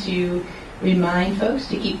just need to remind folks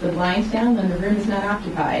to keep the blinds down when the room is not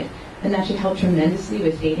occupied, and that should help tremendously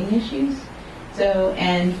with dating issues. So,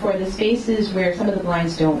 and for the spaces where some of the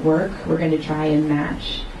blinds don't work, we're going to try and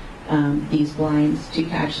match these blinds to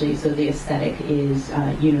actually, so the aesthetic is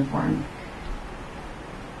uniform.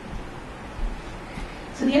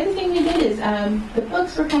 So the other thing we did is the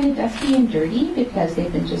books were kind of dusty and dirty because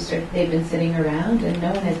they've been sitting around and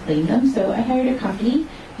no one has cleaned them. So I hired a company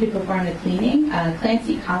to perform the cleaning.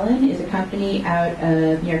 Clancy Collin is a company out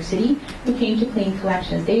of New York City who came to clean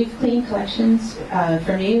collections. They've cleaned collections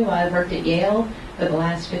for me while I've worked at Yale for the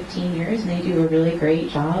last 15 years, and they do a really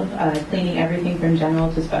great job cleaning everything from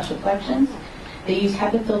general to special collections. They use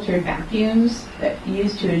HEPA-filtered vacuums that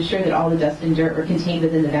used to ensure that all the dust and dirt were contained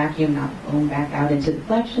within the vacuum, not blown back out into the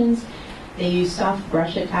collections. They use soft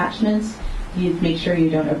brush attachments. You make sure you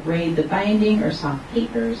don't abrade the binding or soft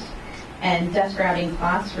papers. And dust grouting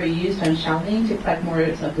cloths were used on shelving to collect more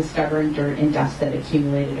of the stubborn dirt and dust that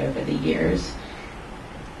accumulated over the years.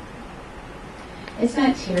 It's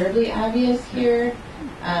not terribly obvious here.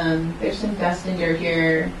 There's some dust and dirt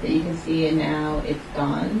here that you can see, and now it's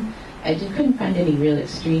gone. I couldn't find any real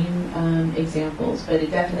extreme examples, but it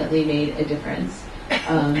definitely made a difference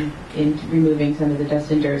in removing some of the dust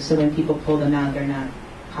and dirt. So when people pull them out, they're not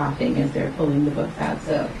coughing as they're pulling the books out.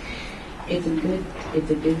 So it's a good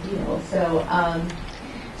deal. So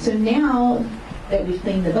now that we've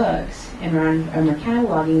cleaned the books and we're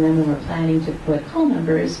cataloging them and we're planning to put call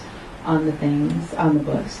numbers on the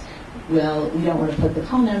books. Well, we don't want to put the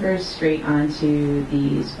call numbers straight onto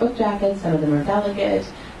these book jackets. Some of them are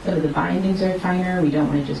delicate. Some of the bindings are finer. We don't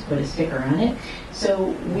want to just put a sticker on it.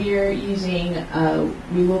 So we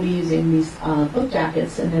will be using these book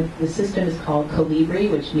jackets, and the system is called Colibri,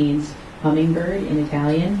 which means hummingbird in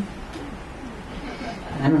Italian.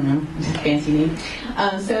 I don't know, fancy name.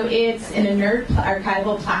 So it's an inert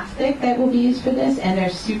archival plastic that will be used for this, and they're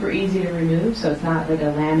super easy to remove, so it's not like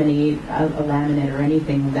a laminate or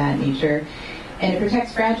anything of that nature. And it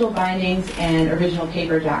protects fragile bindings and original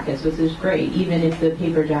paper jackets, which is great, even if the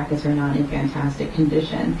paper jackets are not in fantastic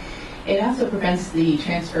condition. It also prevents the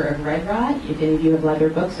transfer of red rot. If any of you have leather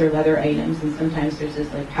books or leather items, and sometimes there's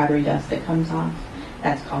this like powdery dust that comes off,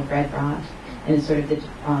 that's called red rot. And it's sort of the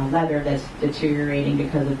leather that's deteriorating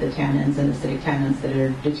because of the tannins and acidic tannins that are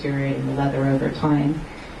deteriorating the leather over time.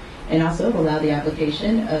 And also allow the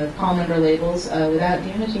application of call number labels without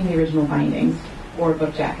damaging the original bindings or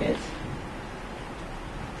book jackets.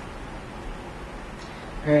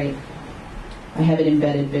 All right, I have an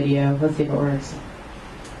embedded video. Let's see if it works.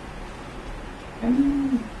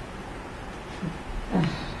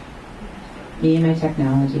 Me and my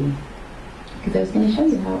technology. Because I was going to show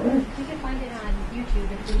you how it works. You can find it on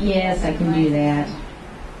YouTube. Yes, I can do that.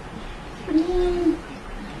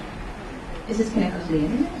 Is this connected to the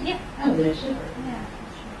internet? Yeah. Oh, then it should work. Yeah.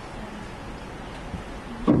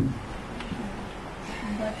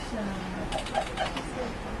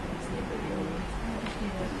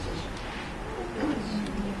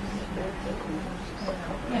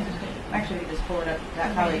 Actually, just pull it up.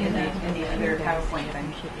 That probably in the other PowerPoint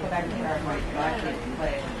thing. Go back to the PowerPoint. You'll actually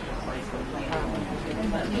play it.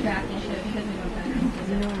 Back into it because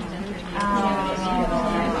we don't have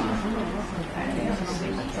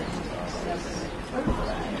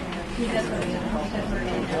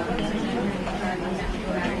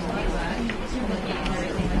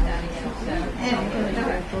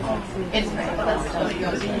It's great, but let's still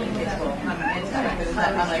go see it's cool. I'm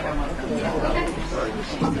like almost.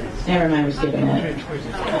 Never mind, we're skipping it.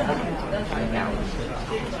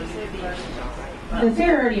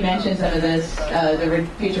 Sarah already mentioned some of this, the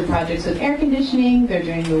future projects with air conditioning. They're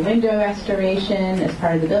doing the window restoration as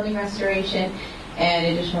part of the building restoration, and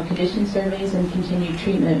additional condition surveys and continued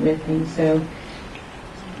treatment with things. So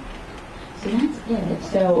that's it.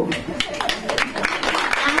 So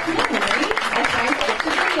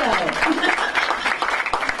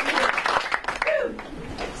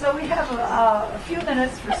So we have a few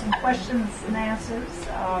minutes for some questions and answers.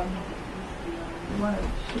 You want to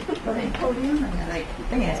go to the podium? Like, they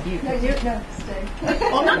can ask you. No, stay.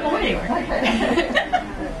 Well, I'm not going anywhere.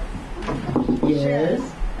 yes.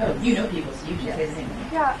 Oh, you know people, so you should say the same thing.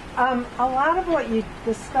 Yeah, a lot of what you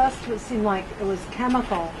discussed would seem like it was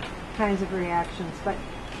chemical kinds of reactions, but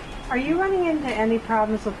are you running into any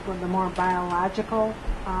problems with the more biological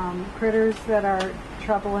critters that are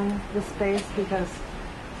troubling the space? Because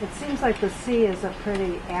it seems like the sea is a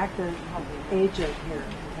pretty active agent here.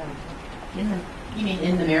 You mean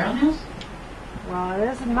in the Merrill house? Well, it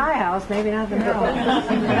is in my house, maybe not the Merrill house.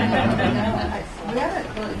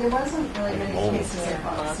 There wasn't really many cases of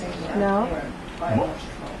boxing. No?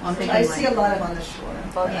 I see a lot of on the shore,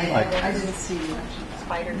 but I didn't see much.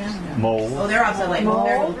 Mold. Oh, they're also like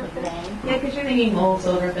Mold? Yeah, because you're thinking mold,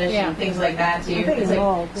 silverfish, and things like that too. I'm thinking It's like,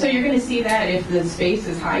 mold, so you're going to see that if the space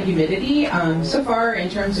is high humidity. So far, in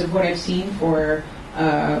terms of what I've seen for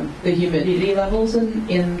the humidity levels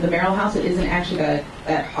in the Merrill house, it isn't actually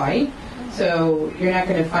that high. So you're not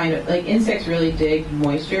going to find it. Like, insects really dig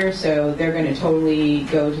moisture, so they're going to totally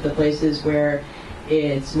go to the places where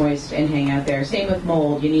it's moist and hang out there. Same with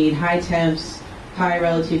mold. You need high temps, high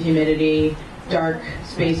relative humidity, dark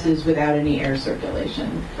spaces without any air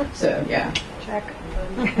circulation. So yeah. Check.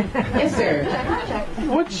 Yes, sir.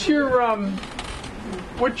 What's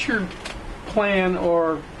your plan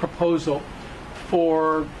or proposal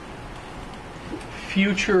for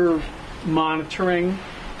future monitoring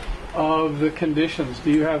of the conditions?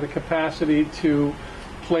 Do you have the capacity to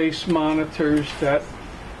place monitors that,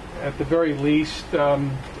 at the very least,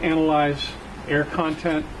 analyze air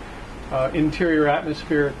content, interior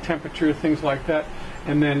atmosphere, temperature, things like that,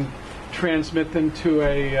 and then transmit them to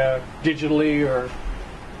a digitally or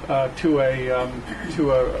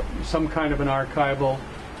to some kind of an archival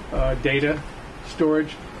data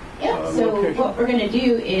storage? Yeah. So Location? what we're going to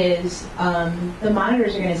do is the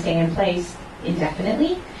monitors are going to stay in place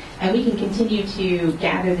indefinitely, and we can continue to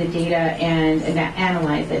gather the data and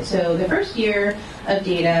analyze it. So the first year of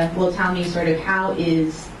data will tell me sort of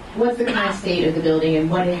what's the current state of the building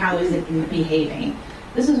and how is it behaving.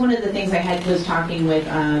 This is one of the things I was talking with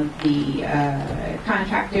the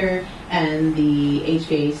contractor and the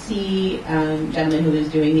HVAC gentleman who was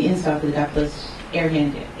doing the install for the ductless air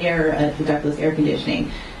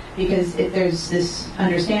conditioning, because there's this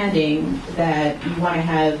understanding that you want to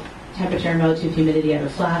have temperature and relative humidity at a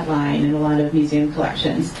flat line in a lot of museum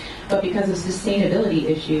collections, but because of sustainability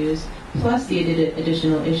issues, plus the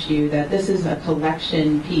additional issue that this is a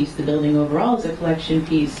collection piece, the building overall is a collection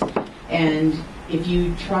piece, and if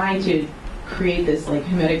you try to create this like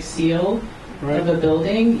hermetic seal of a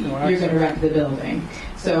building, you're going to wreck the building.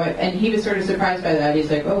 So, and he was sort of surprised by that.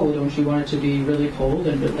 He's like, "Oh, don't you want it to be really cold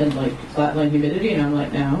and like flatline humidity?" And I'm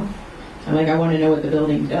like, "No." I'm like, "I want to know what the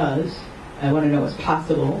building does. I want to know what's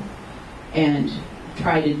possible, and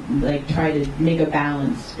try to make a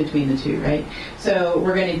balance between the two, right?" So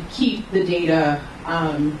we're going to keep the data.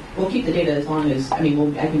 We'll keep the data as long as I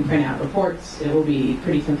can print out reports. It will be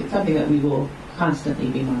something that we will constantly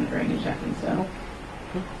be monitoring and checking. So.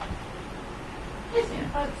 Yes,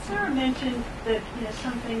 ma'am. Sarah mentioned that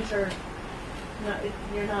some things are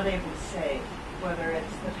you're not able to save, whether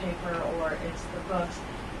it's the paper or it's the books.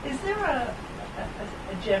 Is there a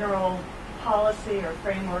general policy or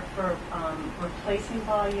framework for replacing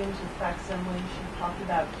volumes with facsimiles? You talked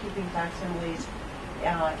about keeping facsimiles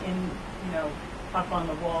up on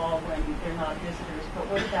the wall when they're not visitors, but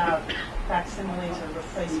what about facsimiles or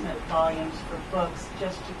replacement volumes for books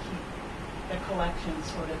just to keep the collection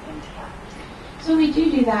sort of intact? So we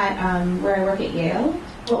do that where I work at Yale.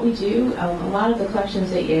 What we do, a lot of the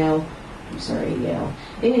collections at Yale, are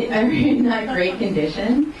in not great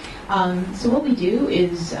condition. So what we do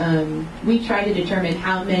is we try to determine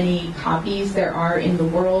how many copies there are in the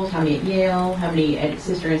world, how many at Yale, how many at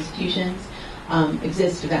sister institutions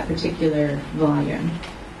exist of that particular volume.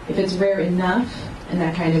 If it's rare enough, and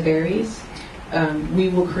that kind of varies, we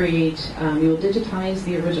will digitize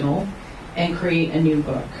the original and create a new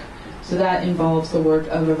book. So that involves the work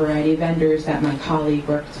of a variety of vendors that my colleague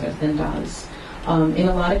works with and does. In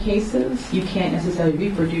a lot of cases, you can't necessarily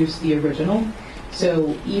reproduce the original.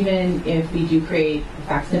 So even if we do create a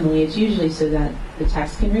facsimile, it's usually so that the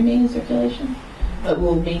text can remain in circulation, but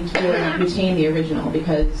we'll retain the original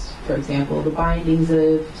because, for example, the bindings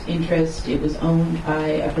of interest, it was owned by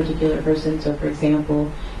a particular person. So, for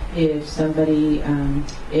example, if somebody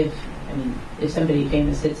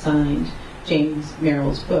famous had signed James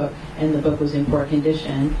Merrill's book, and the book was in poor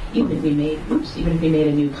condition, even if we made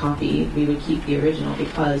a new copy, we would keep the original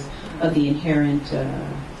because of the inherent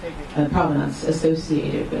provenance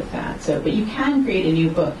associated with that. So, but you can create a new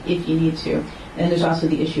book if you need to. And there's also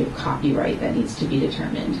the issue of copyright that needs to be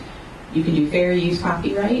determined. You can do fair use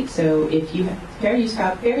copyright. So if you have fair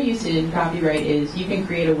use in copyright is you can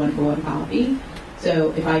create a one-for-one copy.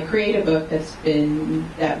 So if I create a book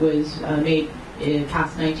that was made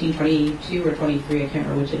past 1922 or 23, I can't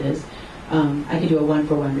remember which it is, I can do a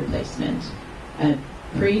one-for-one replacement.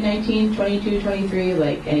 Pre-1922, 23,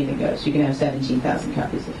 like anything goes. You can have 17,000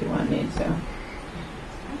 copies if you want made. So,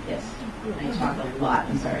 yes, I talk a lot.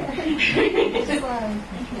 I'm sorry.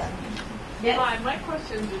 Yes. Hi, my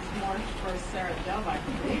question is more for Sarah Dove, I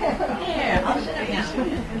believe. Yeah, I'll shut up now.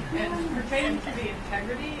 And pertaining to the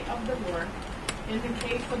integrity of the work, in the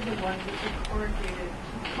case of the one with the corrugated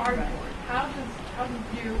cardboard, how do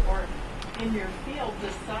you, or in your field,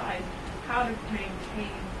 decide how to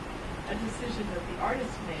maintain a decision that the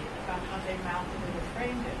artist made about how they mounted it or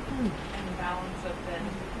framed it, and the balance of then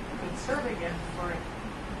conserving it for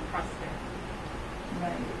posterity?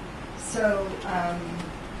 Right. So,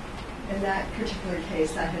 in that particular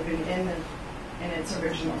case, that had been in its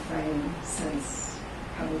original frame since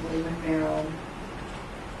probably when Merrill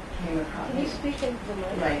came across it. Can you speak into the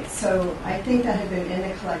mic? Right. So I think that had been in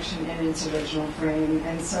the collection in its original frame,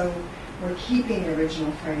 and so we're keeping the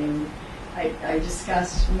original frame. I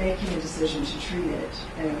discussed making a decision to treat it,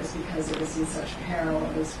 and it was because it was in such peril,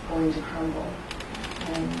 it was going to crumble,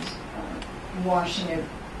 and washing it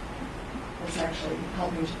was actually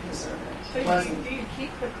helping to preserve it. So do you keep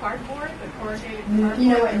the cardboard, the corrugated You cardboard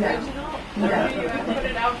know what, no. original? No. Or do you put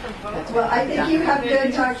it out for vote? Well, I think you have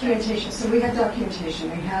good documentation. So we have documentation.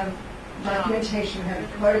 We have documentation. We have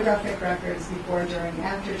photographic records before, during,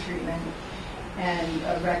 after treatment, and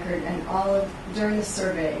a record. And during the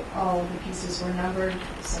survey, all of the pieces were numbered,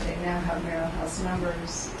 so they now have Merrill House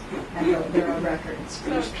numbers, and there are records for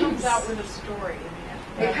So each it comes piece. out with a story in the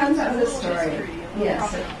end. It comes out with a little story. history, a little Yes,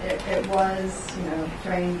 provenance. it was,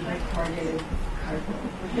 framed with corrugated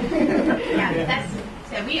cardboard. Yeah,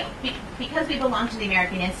 so because we belong to the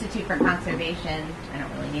American Institute for Conservation, I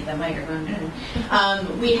don't really need the microphone.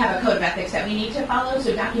 We have a code of ethics that we need to follow,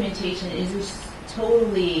 so documentation is a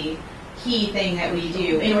totally key thing that we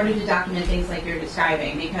do in order to document things like you're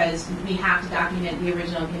describing, because we have to document the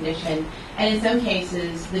original condition, and in some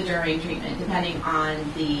cases, the during treatment, depending on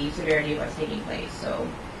the severity of what's taking place. So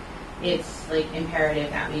it's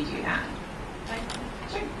imperative that we do that.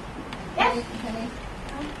 Sure. Yes?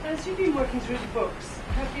 As you've been working through the books,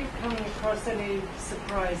 have you come across any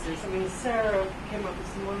surprises? I mean, Sarah came up with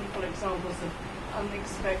some wonderful examples of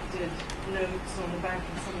unexpected notes on the back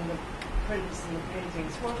of some of the prints and the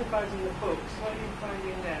paintings. What about in the books? What are you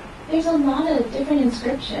finding there? There's a lot of different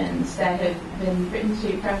inscriptions that have been written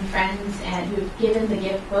from friends and who've given the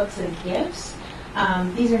gift books as gifts.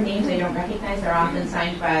 These are names I don't recognize. They're often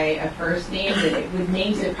signed by a first name, with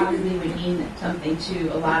names that probably would mean something to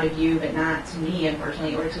a lot of you, but not to me,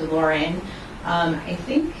 unfortunately, or to Lauren. I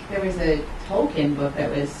think there was a Tolkien book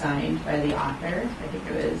that was signed by the author. I think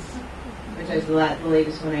it was, which was the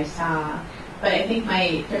latest one I saw. But I think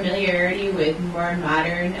my familiarity with more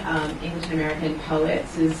modern English and American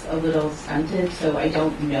poets is a little stunted, so I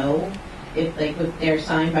don't know if they're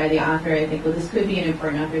signed by the author. I think, well, this could be an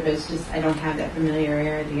important author, but it's just I don't have that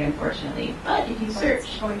familiarity, unfortunately. But if you search,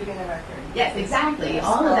 It's going to be in a record. yes, exactly, Yes,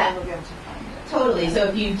 all of that. We'll be able to find it. Totally. So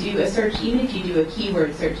if you do a search, even if you do a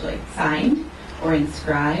keyword search like signed or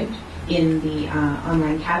inscribed in the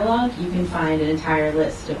online catalog, you can find an entire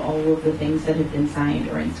list of all of the things that have been signed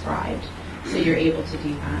or inscribed. So you're able to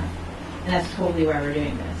do that. And that's totally why we're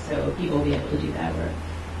doing this. So people will be able to do that work.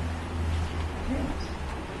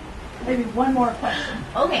 Maybe one more question.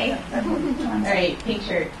 Okay. All right, pink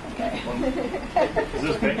shirt. Okay. Is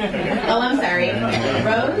this pink? Oh, I'm sorry.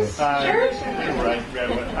 Rose shirt? Right.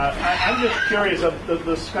 I'm just curious of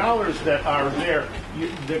the scholars that are there.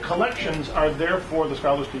 The collections are there for the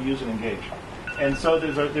scholars to use and engage, and so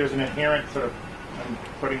there's an inherent sort of, I'm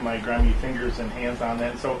putting my grimy fingers and hands on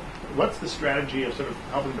that. So what's the strategy of sort of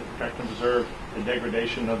helping to protect and preserve the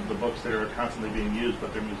degradation of the books that are constantly being used,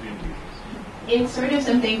 but they're museum pieces? It's sort of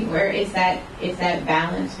something where it's that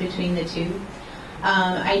balance between the two.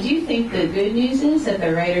 I do think the good news is that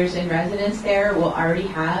the writers in residence there will already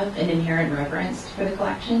have an inherent reverence for the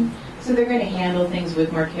collection. So they're going to handle things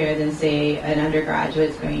with more care than, say, an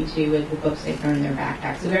undergraduate's going to with the books they throw in their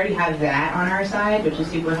backpack. So we already have that on our side, which is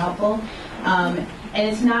super helpful. And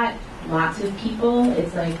it's not lots of people.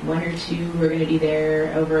 It's like one or two who are going to be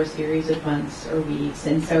there over a series of months or weeks.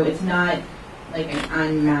 And so it's not like an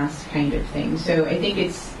en masse kind of thing. So I think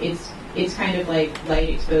it's kind of like light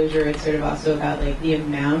exposure. It's sort of also about like the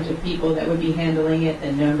amount of people that would be handling it,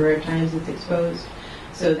 the number of times it's exposed.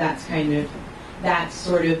 So that's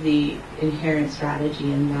sort of the inherent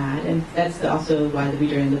strategy in that. And that's also why we're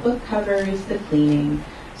doing the book covers, the cleaning,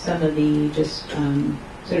 some of the just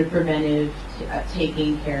sort of preventive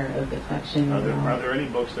taking care of the collection. Are there any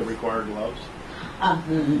books that require gloves?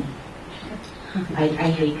 I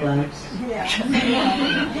hate gloves. Yeah.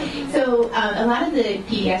 So a lot of the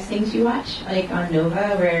PBS things you watch, like on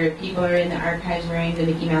Nova, where people are in the archives wearing the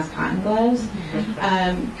Mickey Mouse cotton gloves.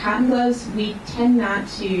 Cotton gloves, we tend not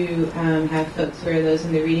to have folks wear those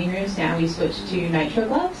in the reading rooms. Now we switched to nitrile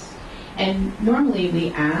gloves. And normally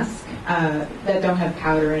we ask, that don't have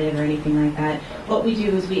powder in it or anything like that, what we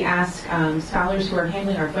do is we ask scholars who are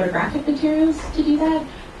handling our photographic materials to do that.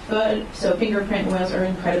 So fingerprint oils are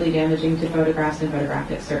incredibly damaging to photographs and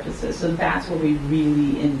photographic surfaces. So that's what we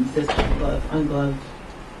really insist on glove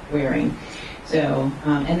wearing. So,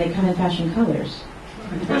 and they come in fashion colors.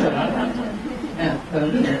 That's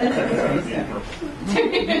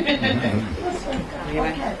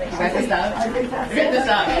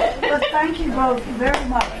But thank you both very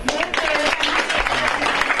much.